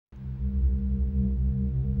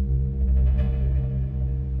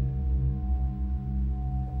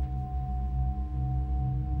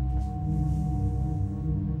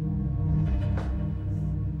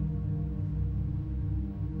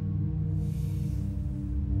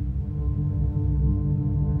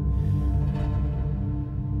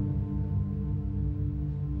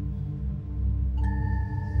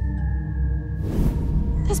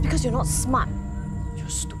Because you're not smart. You're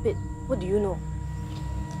stupid. What do you know?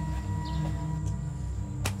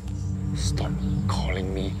 Stop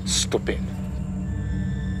calling me stupid.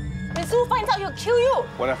 When Sue finds out, he'll kill you.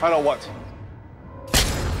 When I find out what?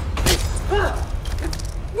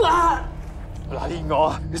 Bloody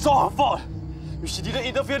God! It's all her fault! If she didn't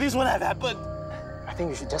interfere, this wouldn't have happened. I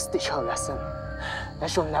think you should just teach her a lesson. Then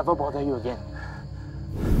she'll never bother you again.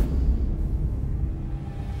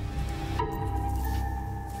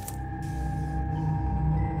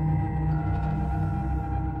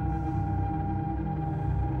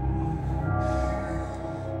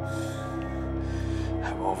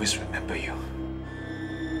 I will always remember you.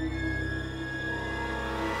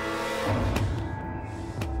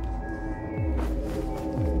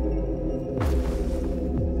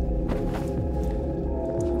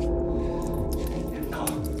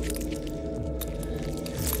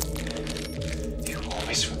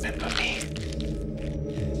 Remember me.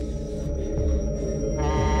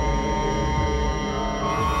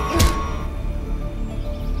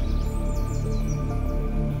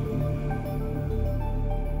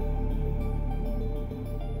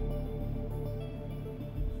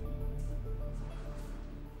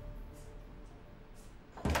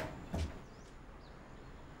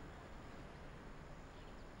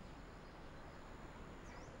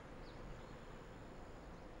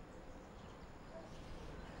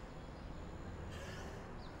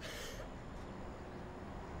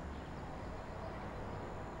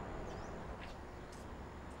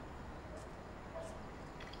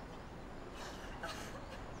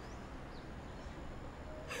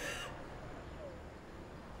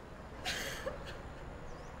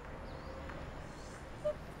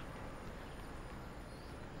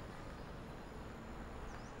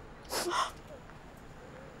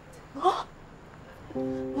 Huh?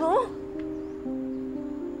 Huh?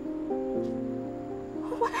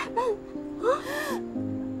 What happened? Huh?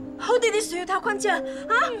 Who did this to you, Tao Guanjie?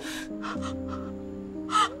 Huh?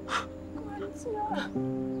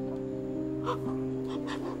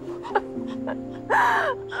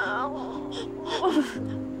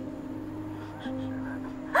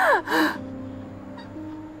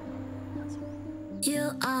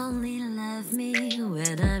 You only love me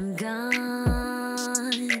when I'm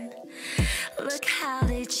gone. Look how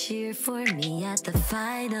they cheer for me at the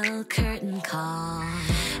final curtain call.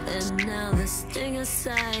 And now the sting of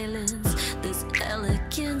silence, this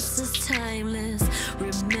elegance is timeless.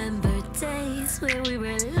 Remember days when we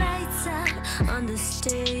were lights out on the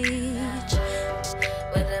stage.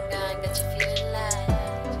 When I'm gone, got you feeling light.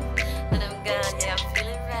 When I'm gone, yeah, I'm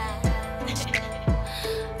feeling right.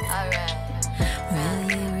 Alright. Will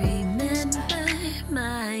you remember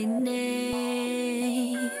my name?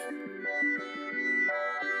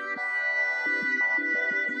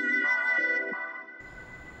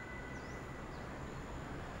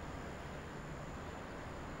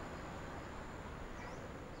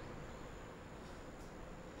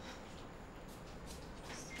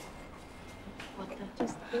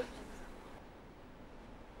 Just this.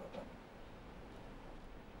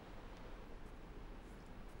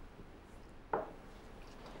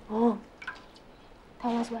 Oh,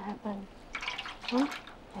 tell us what happened. Huh?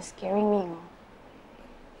 You're scaring me. Oh.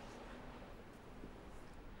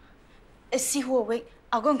 Is Sihu awake?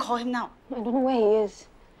 I'll go and call him now. I don't know where he is.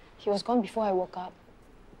 He was gone before I woke up.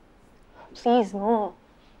 Please, no.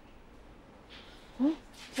 Hmm?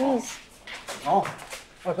 Please. Oh,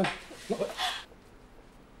 what happened?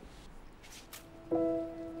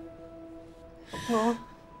 No,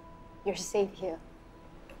 you're safe here.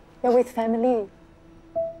 You're with family.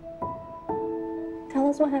 Tell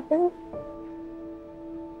us what happened.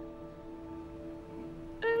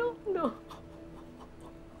 I don't know.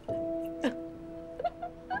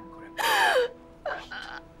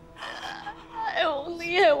 I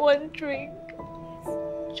only had one drink.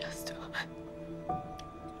 Just one.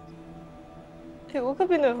 I woke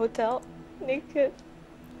up in a hotel, naked.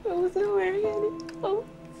 I wasn't wearing any clothes.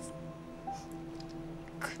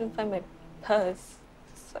 Couldn't find my purse,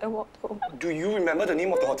 so I walked home. Do you remember the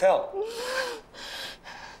name of the hotel?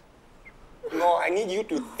 No, I need you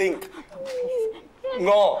to think.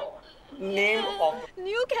 No, name of...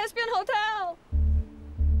 New Caspian Hotel!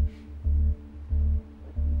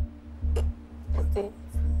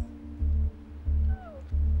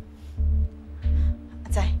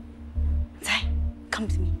 Zai, come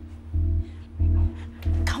with me.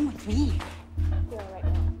 Come with me. Yeah, right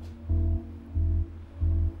now.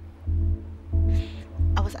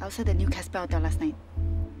 I was outside the New Caspian Hotel last night.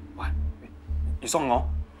 What? You saw Ngo?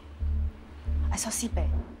 I saw Sipe.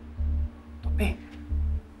 Tope?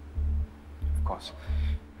 Of course.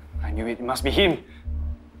 I knew it. It must be him.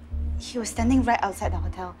 He was standing right outside the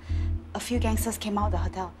hotel. A few gangsters came out of the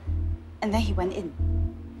hotel, and then he went in.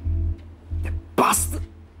 That bastard!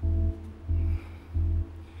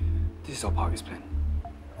 This is all part of his plan.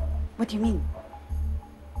 What do you mean?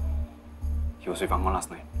 He was with Ah Hock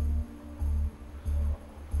last night.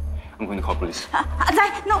 I'm going to call police.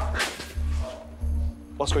 Zai, no!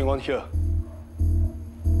 What's going on here?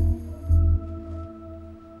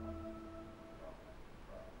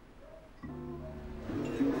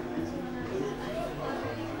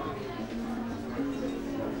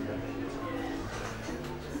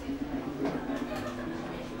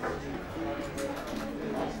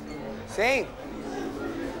 Seng!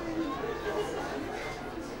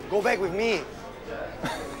 Go back with me.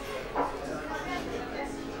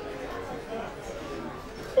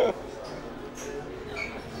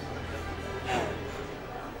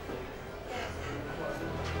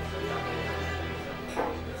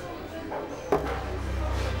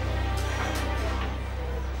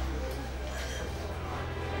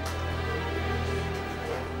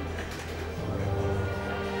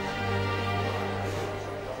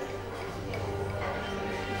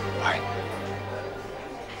 Why?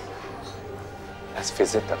 Let's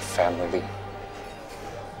visit the family.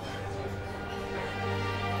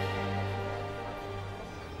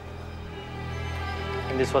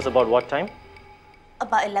 And this was about what time?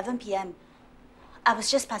 About 11 p.m. I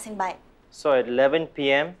was just passing by. So at 11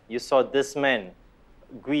 p.m., you saw this man,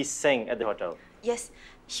 Gwee Seng, at the hotel. Yes,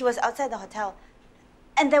 he was outside the hotel.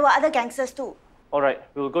 And there were other gangsters too. All right,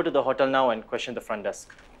 we will go to the hotel now and question the front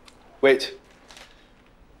desk. Wait.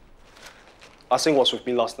 Ah Seng was with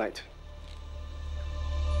me last night.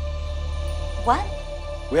 What?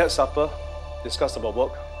 We had supper, discussed about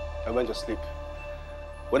work, and went to sleep.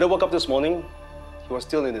 When I woke up this morning, he was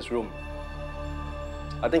still in his room.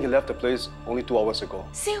 I think he left the place only 2 hours ago.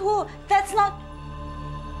 See who? That's not...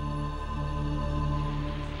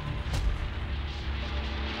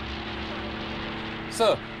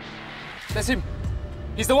 Sir, that's him.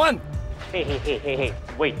 He's the one. Hey,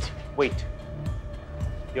 wait.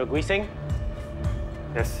 You're Gwee Seng?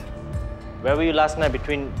 Yes. Where were you last night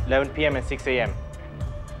between 11 p.m. and 6 a.m.?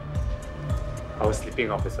 I was sleeping,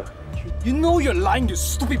 officer. You know you're lying, you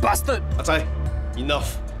stupid bastard. Atai,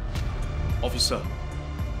 enough. Officer,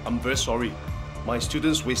 I'm very sorry. My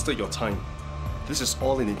students wasted your time. This is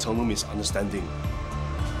all an internal misunderstanding.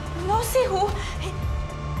 No, see who?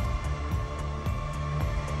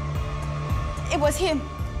 It was him.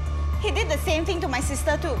 He did the same thing to my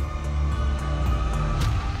sister too.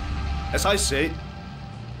 As I said,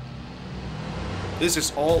 this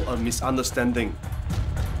is all a misunderstanding.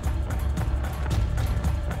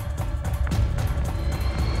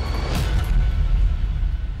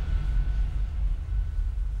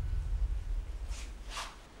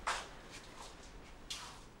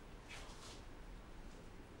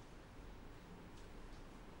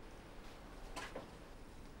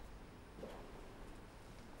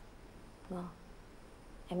 No,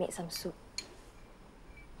 I made some soup.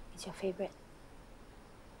 It's your favorite.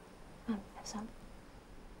 Come, have some.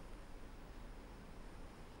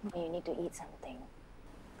 You need to eat something.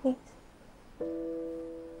 Please.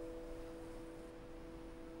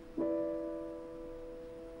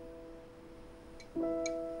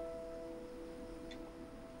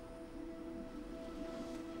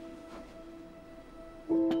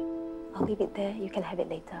 I'll leave it there. You can have it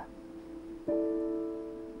later.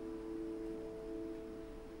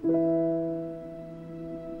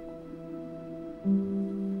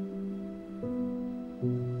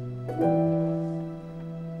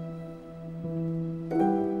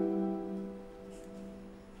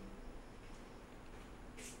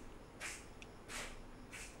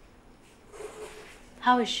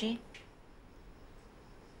 How is she?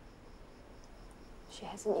 She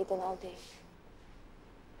hasn't eaten all day.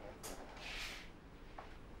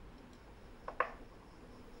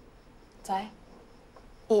 Zai,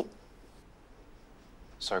 eat.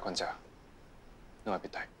 Sorry, Guan Jia. No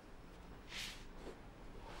appetite.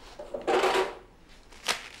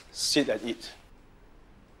 Sit and eat.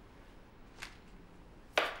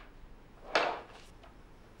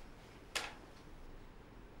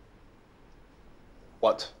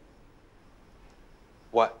 What?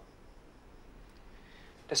 What?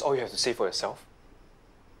 That's all you have to say for yourself?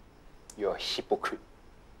 You're a hypocrite.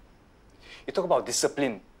 You talk about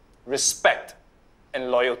discipline, respect, and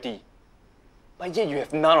loyalty, but yet you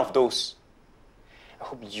have none of those. I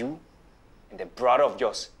hope you and that brother of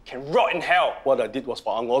yours can rot in hell. What I did was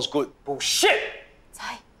for Ah Hock's good. Bullshit!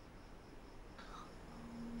 Zai.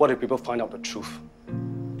 What if people find out the truth?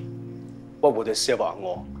 What would they say about Ah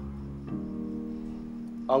Hock?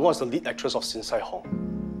 Ah Hock is the lead actress of Sin Sai Hong.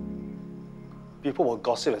 People will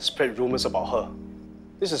gossip and spread rumors about her.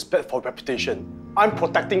 This is bad for reputation. I'm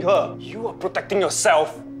protecting her. You are protecting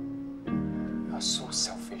yourself. You are so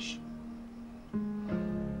selfish. And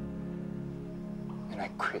I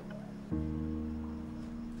quit.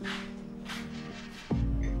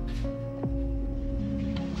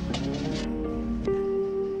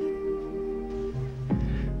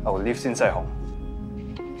 I will leave Seng Hock,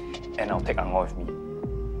 and I'll take Ah Hock with me.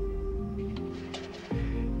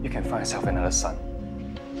 You can find yourself another son.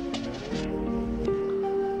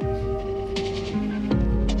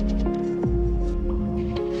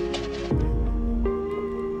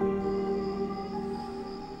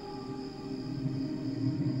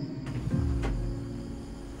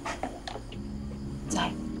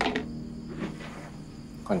 Zai,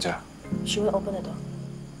 管家， She will open the door.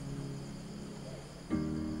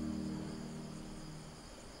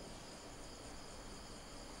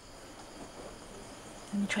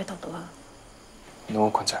 Let me try to talk to her. No,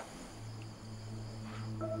 管家。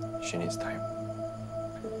She needs time.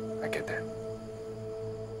 I get that.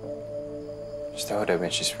 Just tell her that when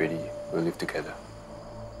she's ready, we'll live together.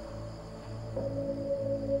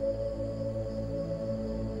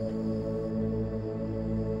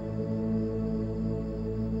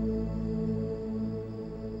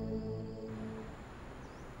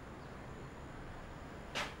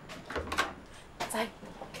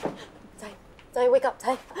 Zai, wake up,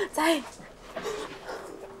 Zai.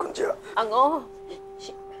 管家， Ah Hock,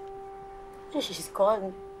 she's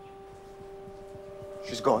gone.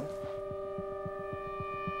 she's gone.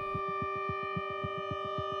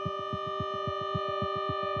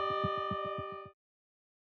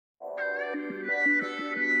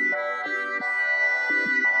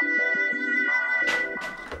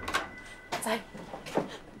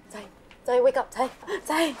 Zai, wake up,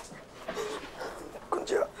 Zai. 管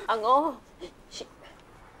家， Ah Hock,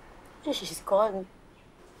 she's gone.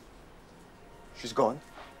 she's gone.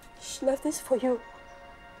 She left this for you.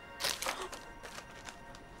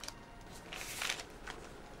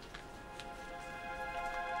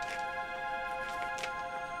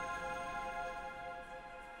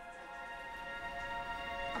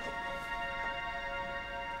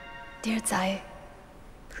 Dear Zai,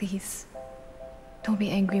 please, don't be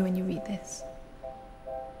angry when you read this.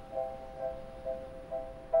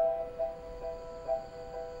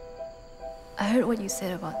 I heard what you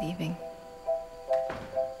said about leaving.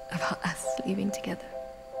 About us leaving together.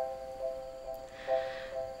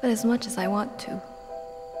 But as much as I want to,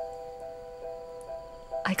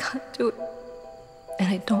 I can't do it. And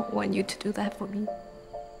I don't want you to do that for me.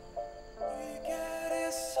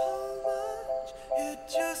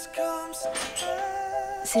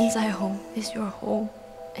 Since our home is your home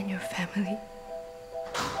and your family,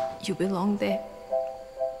 you belong there.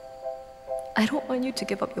 I don't want you to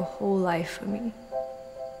give up your whole life for me.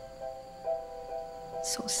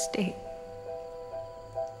 So stay.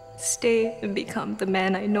 Stay and become the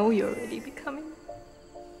man I know you're already becoming.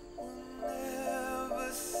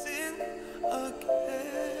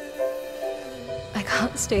 I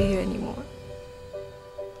can't stay here anymore.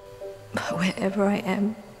 But wherever I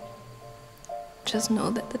am, just know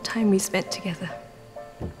that the time we spent together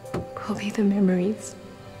will be the memories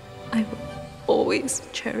I will always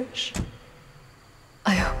cherish.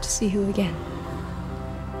 I hope to see you again.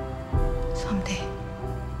 Someday.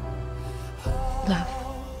 Love.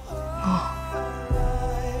 More.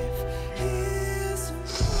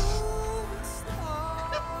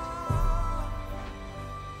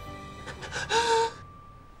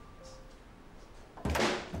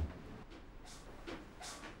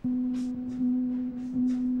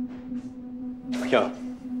 Yeah.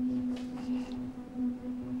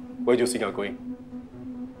 Where do you think you're going?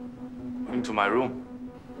 Into my room.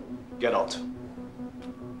 Get out.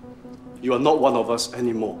 You are not one of us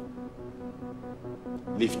anymore.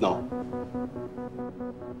 Leave now.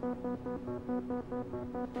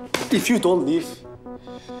 If you don't leave,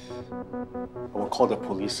 I will call the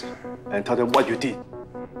police and tell them what you did.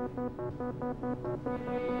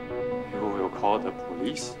 You will call the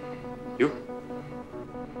police? You?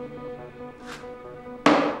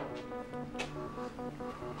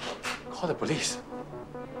 Call the police?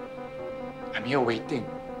 I'm here waiting.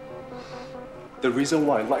 The reason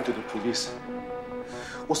why I lied to the police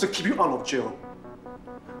was to keep you out of jail.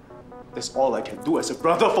 That's all I can do as a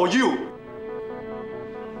brother for you.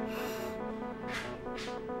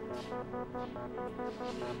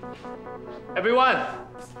 Everyone!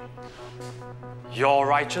 Your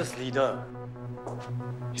righteous leader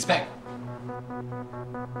is back. What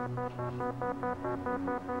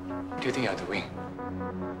do you think you're doing?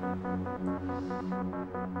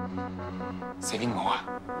 Saving Mo ah?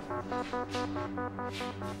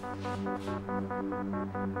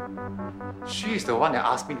 She is the one that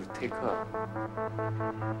asked me to take her.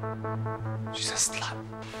 She's a slut.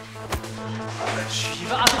 She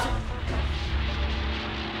even asked me to...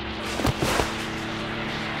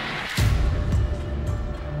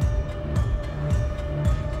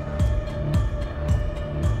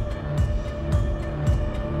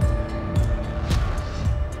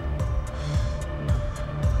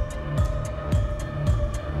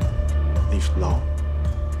 Leave now.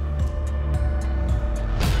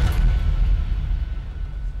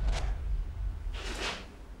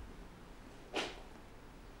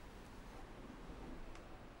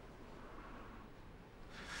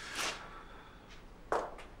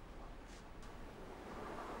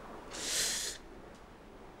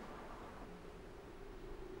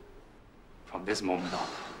 From this moment on,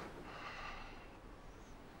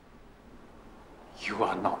 you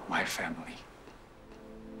are not my family.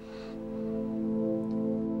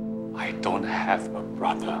 I don't have a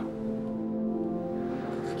brother.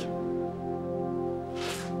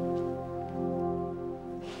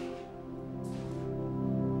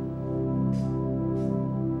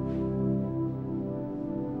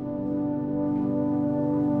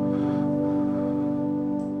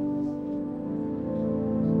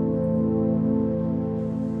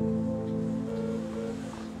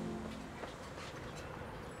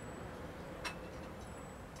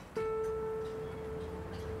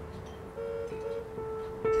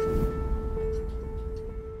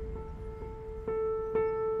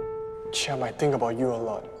 Chiam, I think about you a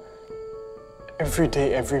lot. Every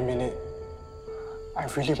day, every minute. I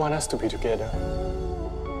really want us to be together.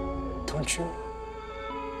 Don't you?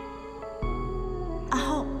 Ah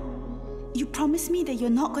Hock, you promised me that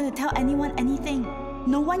you're not going to tell anyone anything.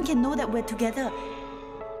 No one can know that we're together.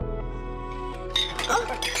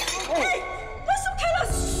 Hey! You're so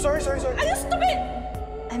careless! Sorry. Are you stupid?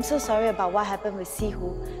 I'm so sorry about what happened with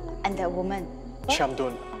Sihu and that woman. Chiam,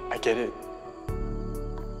 don't. I get it.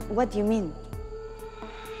 What do you mean?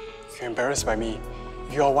 You're embarrassed by me.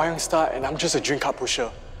 You're a Wayang star and I'm just a drink cup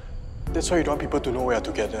pusher. That's why you don't want people to know we are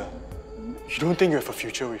together. You don't think you have a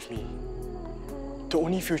future with me. The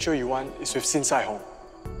only future you want is with Sin Sai Hong.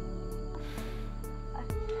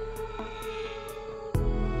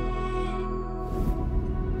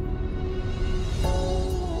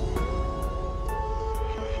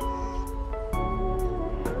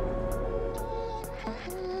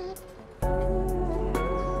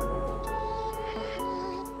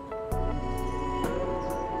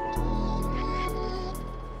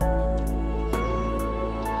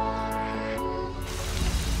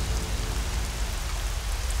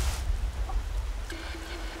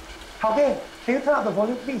 Okay, can you turn up the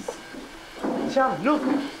volume, please? Chiam, look!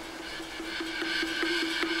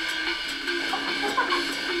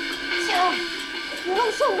 Chiam, you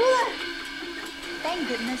look so good! Thank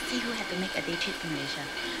goodness Sihu had to make a day trip to Malaysia.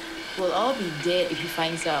 We'll all be dead if he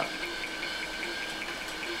finds out.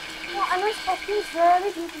 Wow, Anna's costume is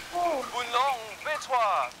very beautiful. 伴郎咩錯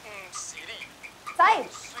啊？唔是你。仔，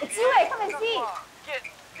有機會 come and see. 一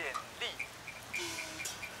連力。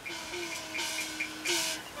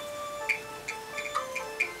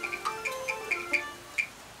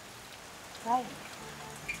仔。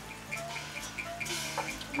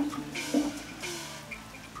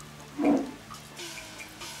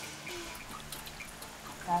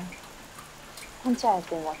仔，Hunter has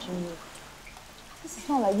been watching you. This is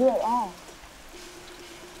not like you at all.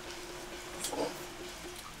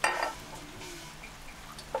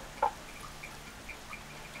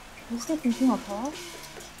 Are you still thinking of her?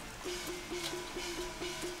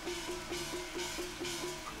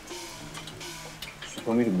 She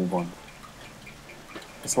told me to move on.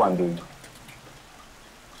 That's what I'm doing.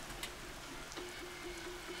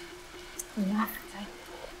 Enough, Zai.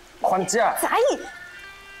 還價！ Zai!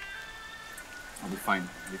 I'll be fine.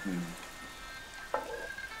 Leave me alone.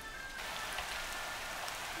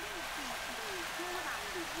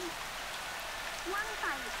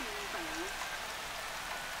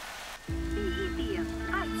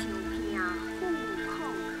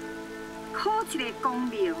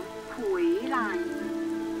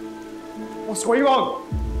 What's going on?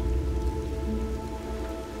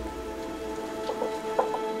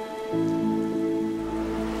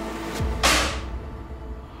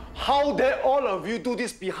 How dare all of you do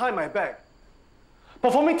this behind my back?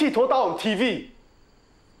 Performing Titoudao on TV.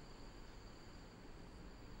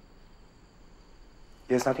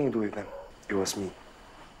 It has nothing to do with them. It was me.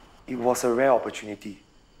 It was a rare opportunity.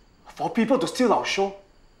 For people to steal our show?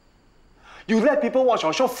 You let people watch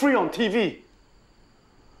our show free on TV.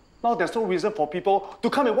 Now there's no reason for people to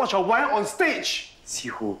come and watch our wayang on stage.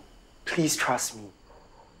 Sihu, please trust me.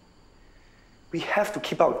 We have to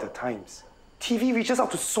keep up with the times. TV reaches out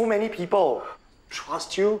to so many people.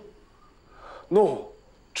 Trust you? No,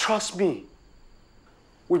 trust me.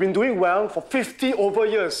 We've been doing wayang for 50 over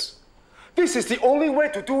years. This is the only way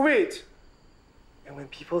to do it. And when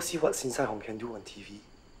people see what Sinsai Hong can do on TV,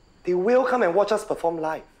 they will come and watch us perform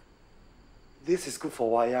live. This is good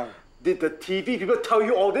for wayang. Did the TV people tell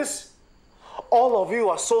you all this? All of you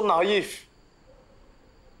are so naive.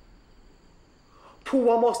 Pull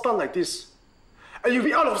one more stunt like this, and you'll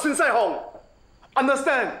be out of Sinsai Hong.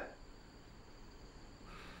 Understand?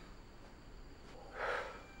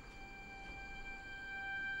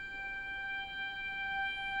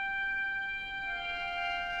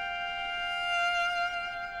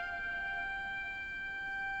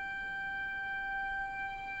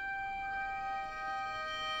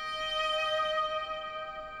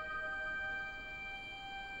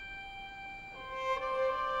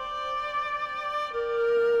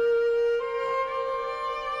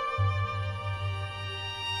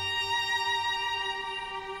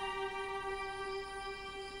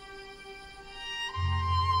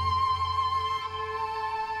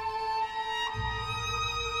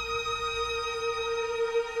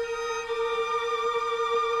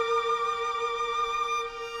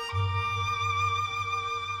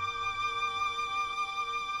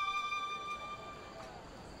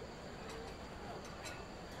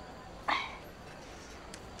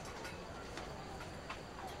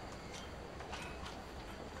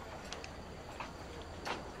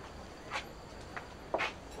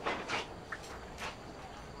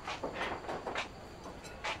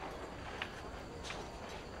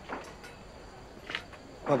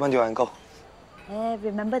 What happened to your ankle?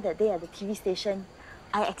 Remember that day at the TV station?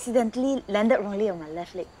 I accidentally landed wrongly on my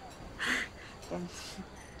left leg.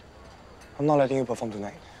 I'm not letting you perform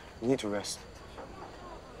tonight. You need to rest.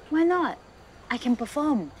 Why not? I can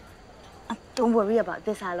perform. Don't worry about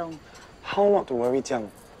this, Ah Long. How not to worry, Chiam?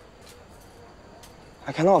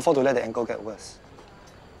 I cannot afford to let the ankle get worse.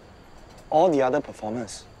 All the other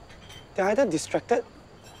performers, they're either distracted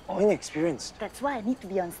or inexperienced. That's why I need to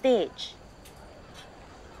be on stage.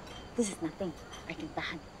 This is nothing. I can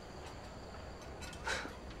tahan.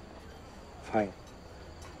 Fine.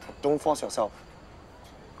 Don't force yourself.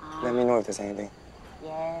 Let me know if there's anything.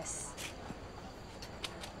 Yes.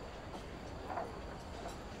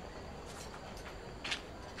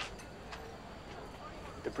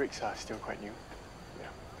 The brakes are still quite new.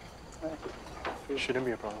 Yeah. Shouldn't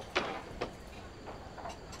be a problem.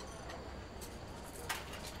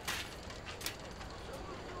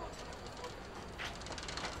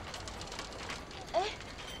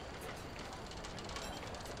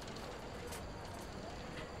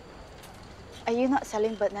 Are you not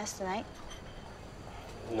selling bird nest tonight?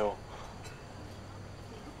 No.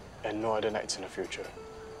 And no other nights in the future.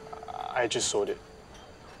 I just sold it.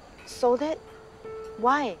 Sold it?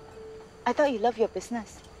 Why? I thought you loved your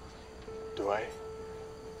business. Do I?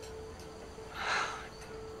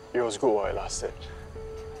 It was good while it lasted.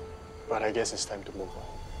 But I guess it's time to move on.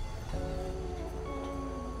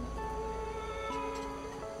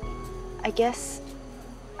 I guess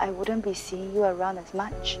I wouldn't be seeing you around as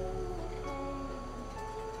much.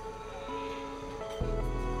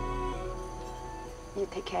 You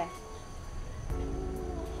take care.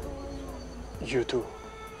 You too.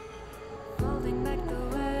 Holding back the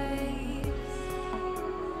waves,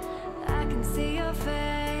 I can see your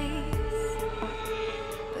face,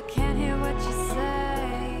 but can't hear what you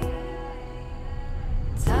say.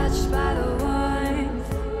 Touched by the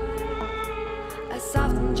warmth, a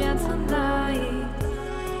soft and gentle night,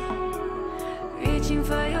 reaching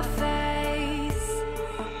for your face,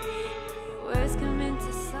 words come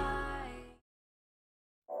into sight.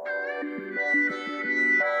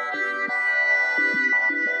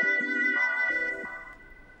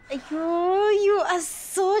 You are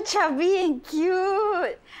so chubby and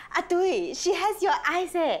cute. Atui, she has your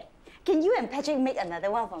eyes eh. Can you and Patrick make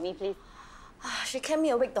another one for me, please? She kept me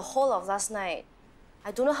awake the whole of last night.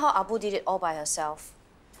 I don't know how Abu did it all by herself.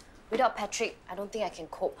 Without Patrick, I don't think I can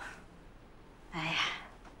cope.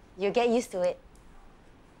 You'll get used to it.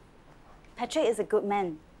 Patrick is a good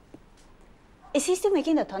man. Is he still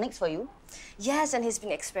making the tonics for you? Yes, and he's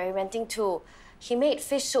been experimenting too. He made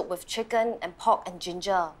fish soup with chicken and pork and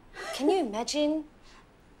ginger. Can you imagine?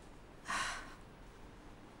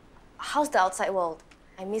 How's the outside world?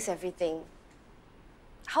 I miss everything.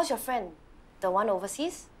 How's your friend? The one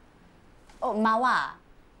overseas? Oh, Mawa.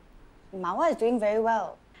 Mawa is doing very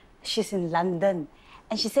well. She's in London.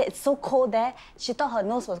 And she said it's so cold there, she thought her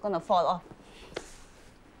nose was going to fall off.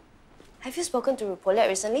 Have you spoken to Rupolet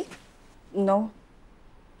recently? No.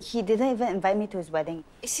 He didn't even invite me to his wedding.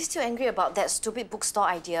 Is he still angry about that stupid bookstore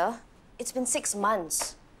idea? It's been 6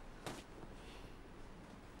 months.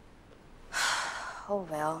 Oh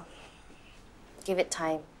well. Give it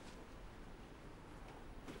time.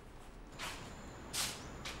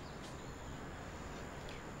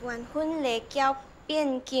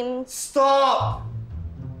 Stop!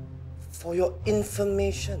 For your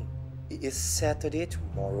information, it is Saturday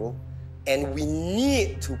tomorrow, and we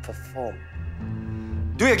need to perform.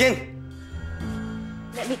 Do it again.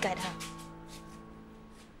 Let me guide her.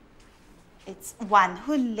 It's Wan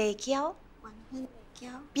Hun Le Kiao.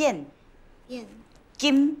 Bien.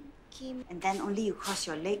 Kim. And then only you cross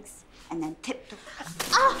your legs and then tiptoe.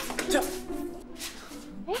 Ah!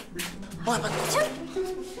 What happened?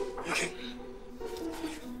 Okay.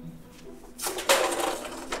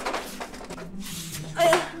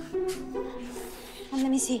 Let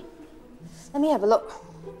me see. Let me have a look.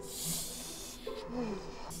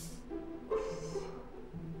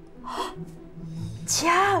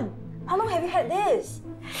 Chiam! How long have you had this?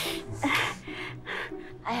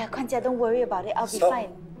 Kwanjia, don't worry about it. I'll be fine.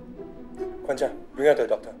 Kwanjia, bring her to the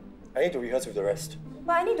doctor. I need to rehearse with the rest.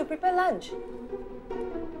 But I need to prepare lunch.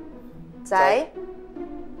 Zai?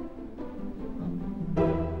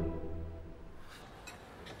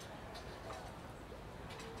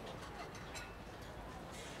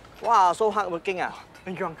 Wow, so hardworking.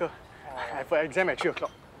 Thank you, Uncle. I have an exam at 3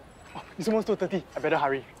 o'clock. Oh, it's almost 2:30. I better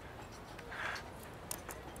hurry.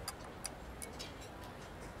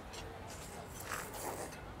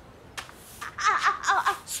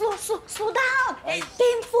 Slow down.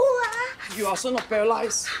 Painful. You are so not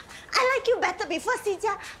paralyzed. I like you better before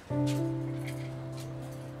Sijia.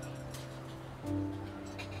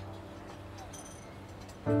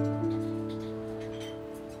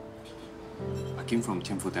 I came from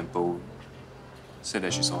Tianfu Temple. Said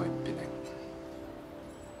that she saw him in Penang.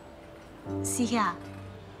 See here.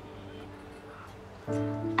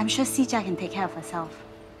 I'm sure Sijia can take care of herself.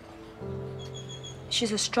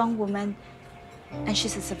 She's a strong woman, and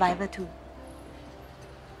she's a survivor too.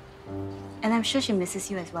 And I'm sure she misses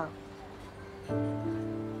you as well.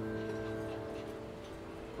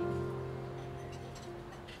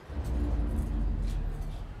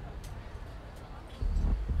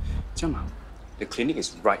 Chiam, the clinic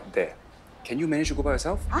is right there. Can you manage to go by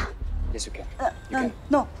yourself? Huh? Yes, you can.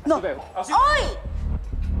 No. Oi!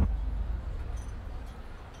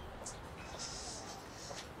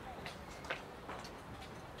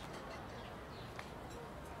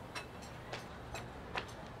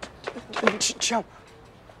 Chiam,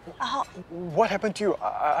 what happened to you?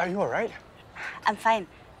 Are you all right? I'm fine.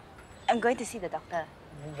 I'm going to see the doctor.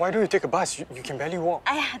 Why don't you take a bus? You can barely walk.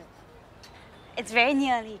 It's very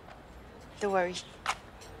nearly. Don't worry.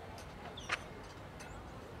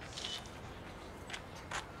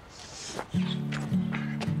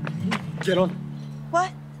 Get on.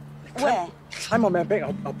 What? Where? Climb on my back.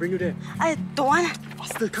 I'll bring you there. I don't want.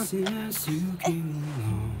 Faster, come.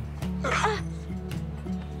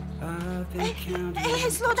 Hey,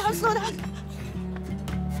 slow down.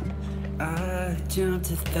 I jumped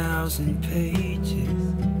 1,000 pages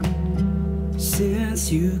since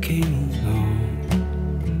you came along.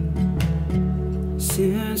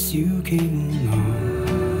 Since you came along.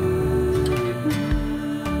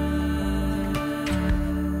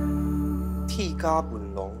 Thi家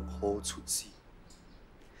伴郎可出師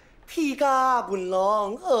，Thi家伴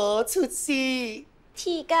郎可出師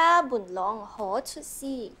，Thi家伴郎可出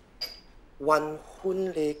師。混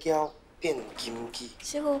歡你交變劍姬。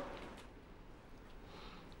師傅。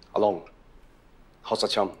Along. How's Ah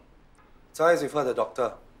Chiam? Zai is with her, the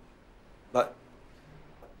doctor. But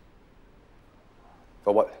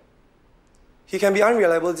For what? he can be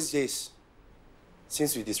unreliable these days.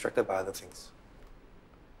 Seems to be distracted by other things.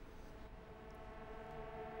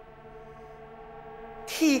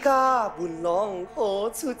 Thi家伴郎可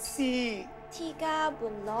出師，Thi家伴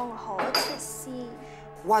郎可出師。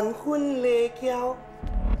混歡你交。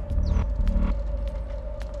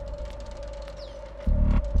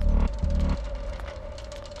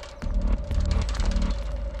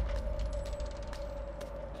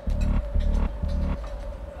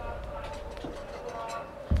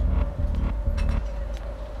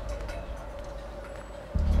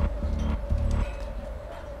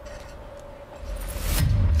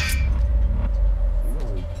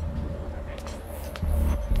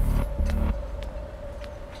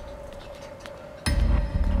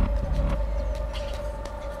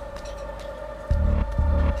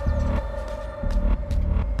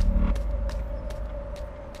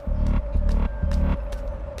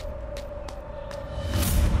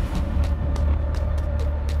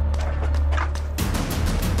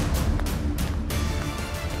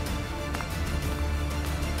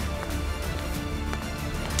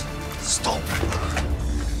Stop!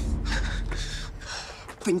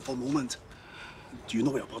 Think for a moment. Do you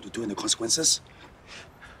know what you're about to do and the consequences?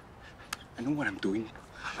 I know what I'm doing.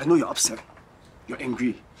 I know you're upset. You're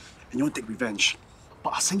angry. And you want to take revenge.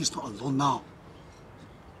 But Ah Seng is not alone now.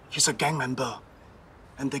 He's a gang member.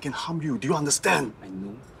 And they can harm you. Do you understand? I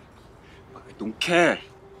know. But I don't care.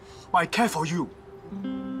 But I care for you.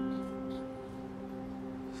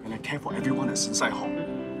 And I care for everyone that's inside Hock.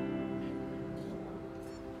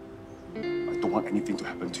 I don't want anything to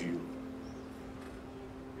happen to you.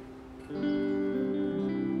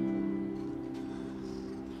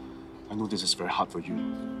 I know this is very hard for you.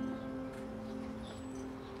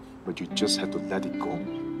 But you just have to let it go.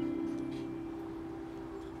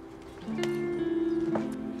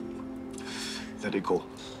 Let it go.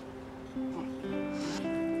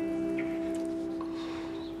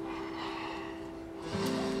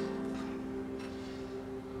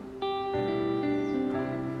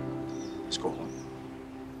 Let's go home.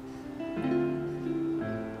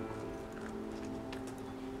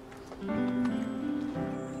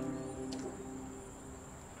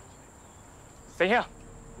 Stay here.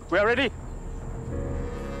 We are ready.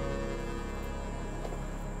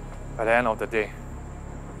 By the end of the day,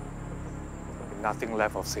 there'll be nothing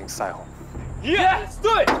left of Seng Sai Hock. Yeah, let's do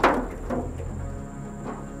it!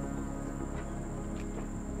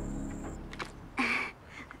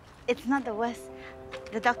 It's not the worst.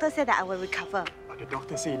 The doctor said that I will recover. But the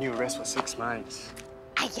doctor said you need to rest for 6 months.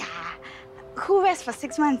 Ayah, who rests for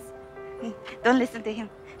 6 months? Don't listen to him.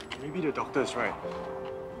 Maybe the doctor is right.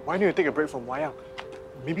 Why don't you take a break from Wayang?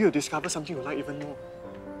 Maybe you'll discover something you like even more.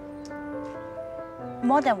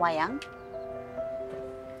 More than Wayang?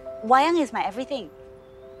 Wayang is my everything.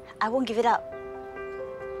 I won't give it up.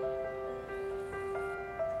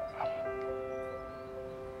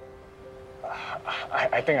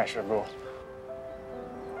 I think I should go.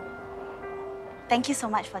 Thank you so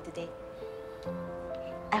much for today.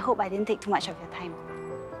 I hope I didn't take too much of your time.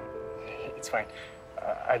 It's fine.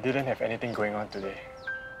 I didn't have anything going on today.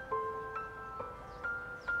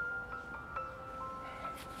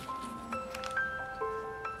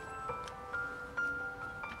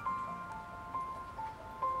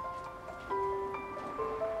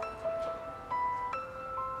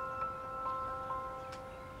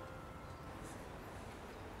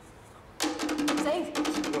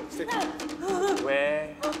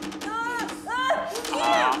 Where?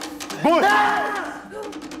 Bull!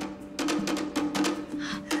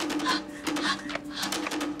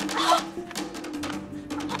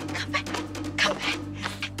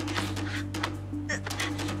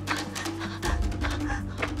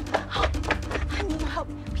 I need your help,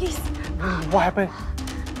 please. What happened?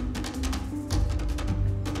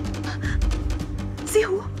 See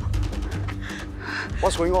who?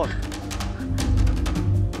 What's going on?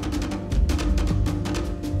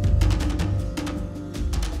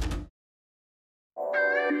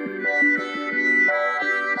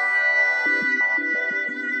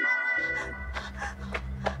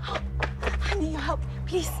 I need your help,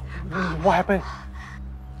 please. What happened?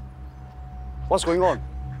 What's going on?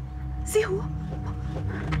 See who?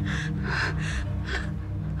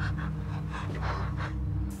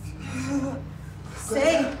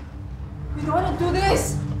 Seng! You don't want to do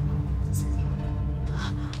this!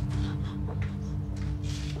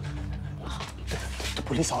 The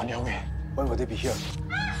police are on their way. When will they be here?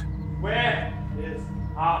 Where is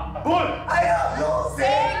Ah Bull?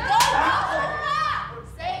 Seng,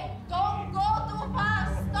 don't go too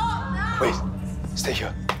fast! Stop now! Wait, stay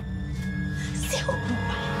here.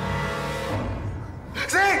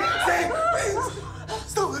 Seng! Seng! Please!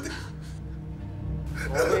 Stop it!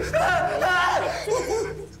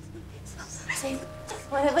 Seng,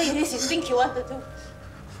 whatever it is you think you want to do,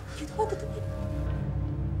 you don't want to do it.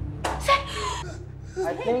 Seng!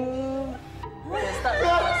 I think we can start the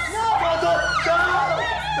class.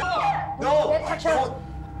 No! Don't touch her.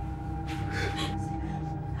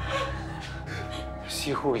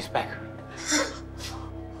 See who is back.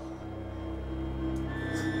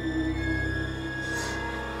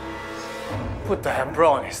 Put the emperor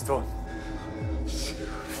on his throne.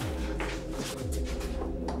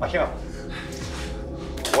 Ah Chiam,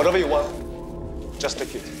 whatever you want, just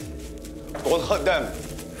take it. Don't hurt them.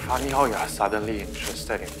 Funny how you are suddenly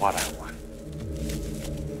interested in what I want.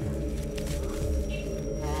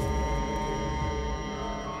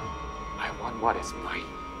 I want what is mine.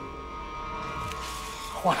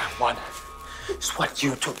 What I want is what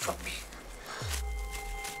you took from me.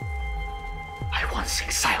 I want Seng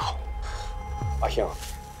Sai Hock. Ah Chiam,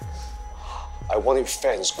 I want it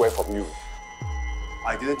fair and square from you.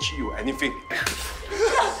 I didn't cheat you anything.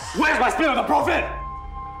 Where's my spirit of the prophet?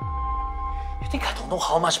 think I don't know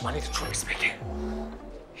how much money the troupe is making?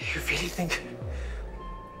 You really think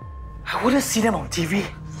I wouldn't see them on TV?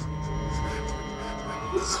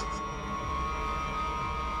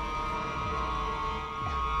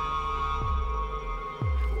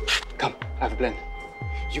 Come, I have a plan.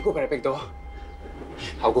 You go by the back door.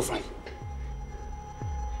 I'll go front.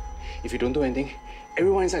 If you don't do anything,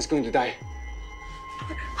 everyone inside is going to die.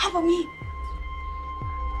 How about me?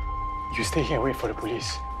 You stay here and wait for the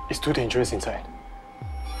police. It's too dangerous inside.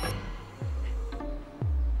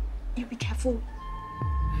 You be careful.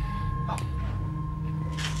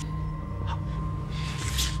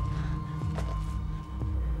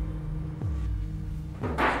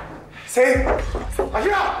 Seng! Ah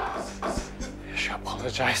Chiam! You should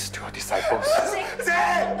apologize to your disciples. Seng!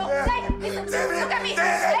 Seng! No, Seng! Listen, look at me!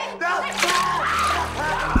 Seng!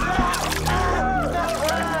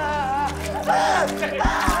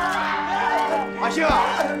 Ah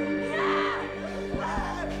Chiam!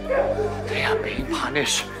 They are being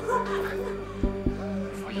punished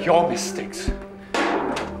for your mistakes.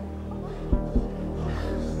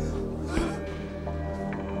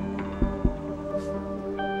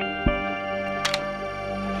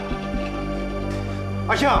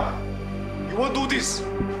 Ah Chiam! You won't do this!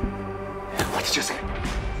 What did you say?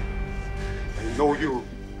 I know you.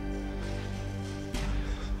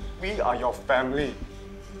 We are your family.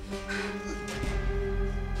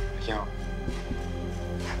 Ah Chiam,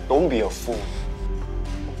 don't be a fool.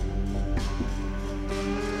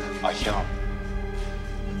 Ah Chiam,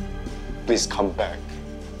 please come back.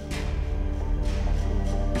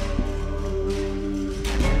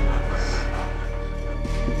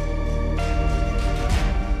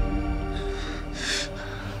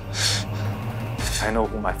 I know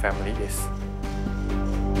who my family is.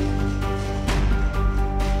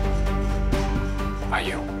 Who are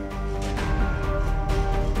you?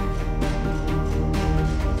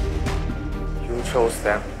 You chose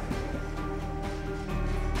them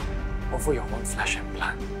over your own flesh and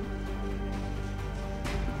blood.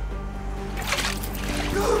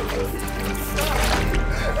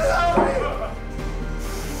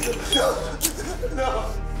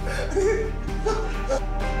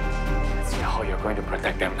 See how you're going to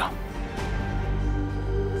protect them now.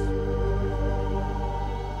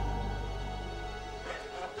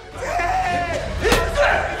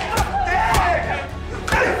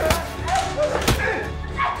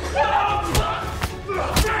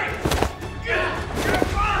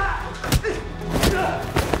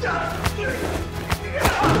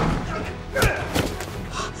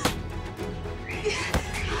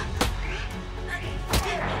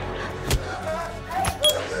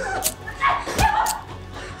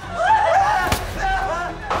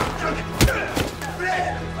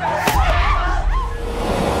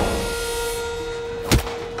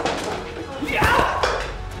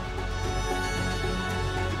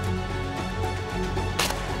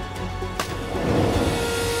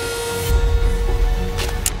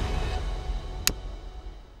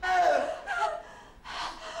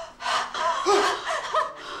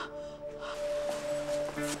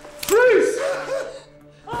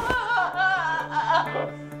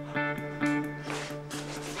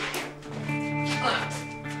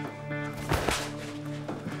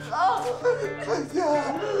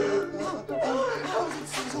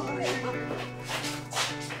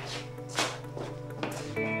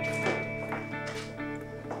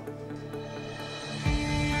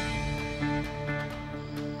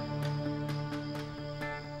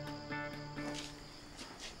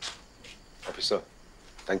 Officer,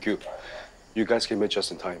 thank you. You guys came here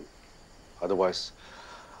just in time. Otherwise,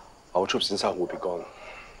 our troops inside will be gone.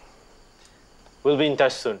 We'll be in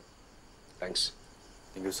touch soon. Thanks.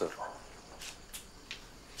 Thank you, sir.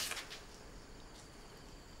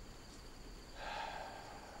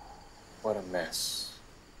 What a mess.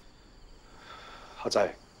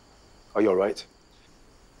 Hazai, are you alright?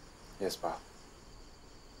 Yes, Pa.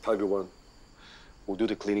 Tell everyone, we'll do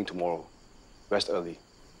the cleaning tomorrow. Rest early.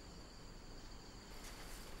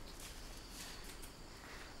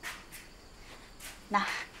 Nah,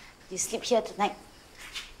 you sleep here tonight.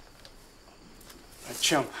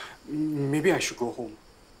 Chiam, maybe I should go home.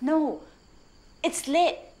 No, it's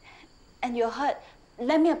late and you're hurt.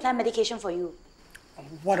 Let me apply medication for you.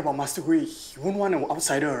 What about Master Gwee? He won't want an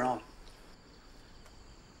outsider around.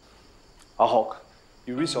 Ah Hock,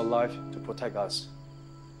 you risked your life to protect us.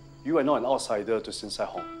 You are not an outsider to Sin Sai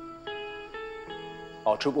Hong.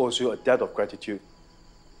 Our troop owes you a debt of gratitude.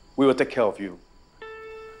 We will take care of you.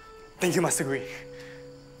 Thank you, Master Gwee.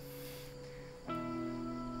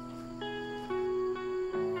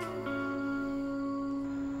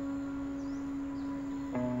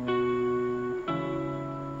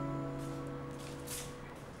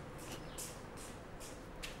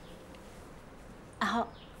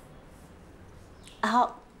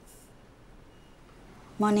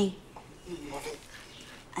 Morning. Morning.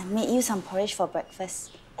 I made you some porridge for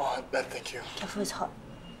breakfast. Oh, thank you. Careful, it's hot.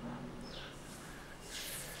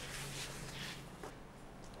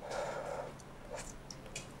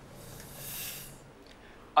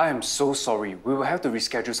 I am so sorry. We will have to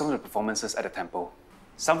reschedule some of the performances at the temple.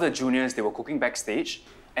 Some of the juniors, they were cooking backstage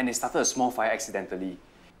and they started a small fire accidentally.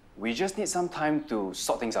 We just need some time to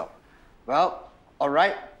sort things out. Well, all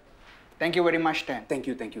right. Thank you very much then. Thank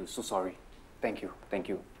you. So sorry. Thank you.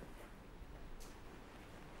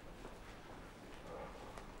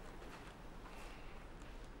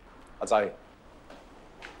 Azai,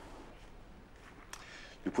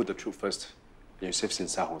 you put the truth first, and you save Sin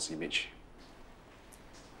Hong's image.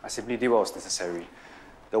 I simply did what was necessary.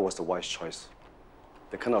 That was the wise choice.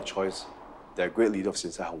 The kind of choice that a great leader of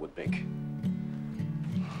Sin Hong would make.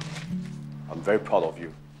 I'm very proud of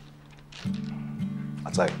you.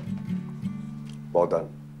 Azai, well done.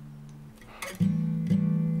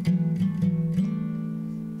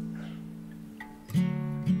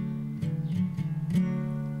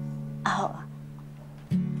 Ah Hock,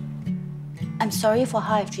 I'm sorry for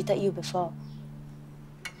how I've treated you before.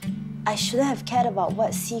 I shouldn't have cared about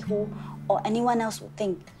what Sihu or anyone else would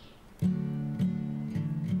think.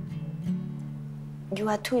 You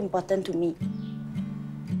are too important to me.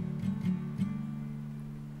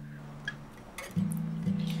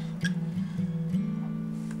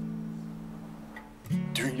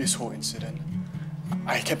 During this whole incident,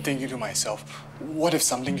 I kept thinking to myself, what if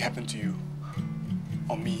something happened to you?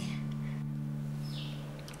 Or me?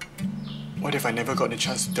 What if I never got the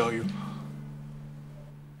chance to tell you?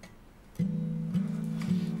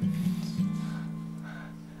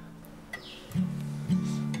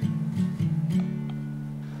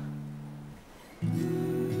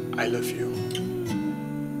 I love you.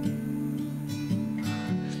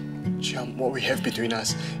 Chiam, what we have between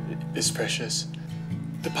us is precious.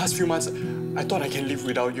 The past few months, I thought I can live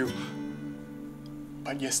without you.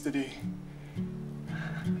 But yesterday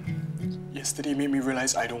made me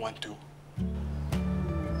realize I don't want to.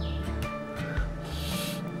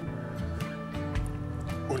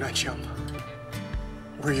 Ah Chiam,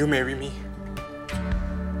 will you marry me?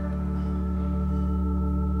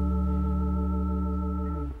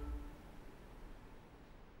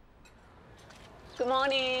 Good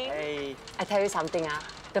morning. Hey. I tell you something,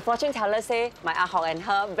 the fortune teller say my Ah Hock and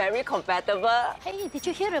her very compatible. Hey, did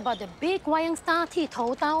you hear about the big Wayang star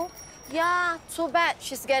Titoudao? Yeah, too bad.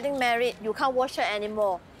 She's getting married. You can't watch her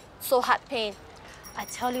anymore. So heart pain. I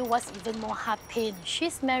tell you what's even more heart pain.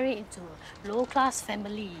 She's married into a low-class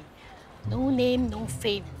family. No name, no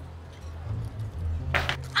fame.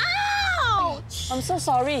 Ouch! I'm so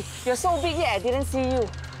sorry. You're so big yet I didn't see you.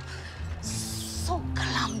 So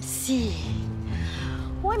clumsy.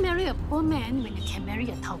 Why marry a poor man when you can marry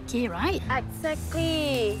a tauke, right?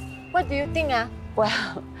 Exactly. What do you think,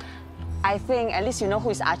 Well, I think at least you know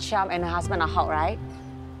who is Ah Chiam and her husband Ah Hock, right?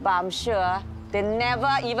 But I'm sure they never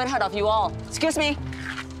even heard of you all. Excuse me.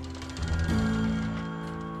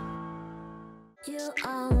 You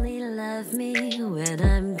only love me when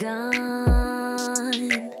I'm gone.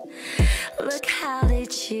 Look how they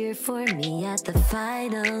cheer for me at the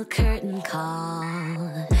final curtain call.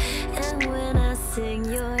 And when I sing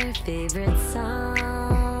your favorite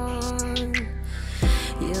song,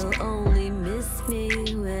 you'll only miss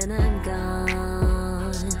me when I'm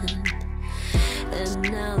gone. And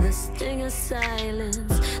now the sting of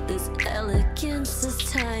silence, this elegance is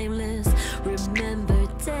timeless. Remember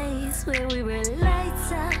days when we were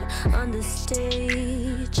lights out on the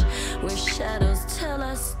stage, where shadows tell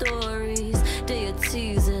our stories,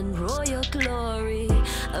 deities and royal glory,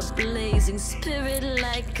 a blazing spirit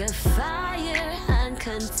like a fire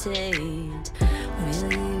uncontained.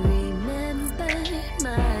 Will you remember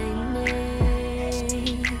my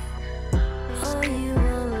name? Oh, you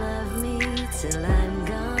will love me till I'm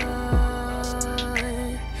gone.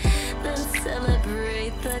 Then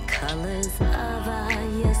celebrate the colors of our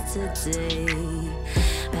yesterday.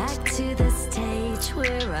 Back to the stage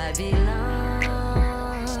where I belong.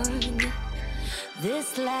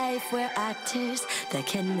 This life where actors that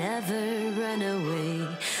can never run away,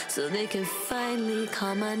 so they can finally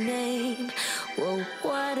call my name. Well,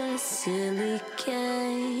 what a silly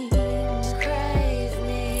game. Cry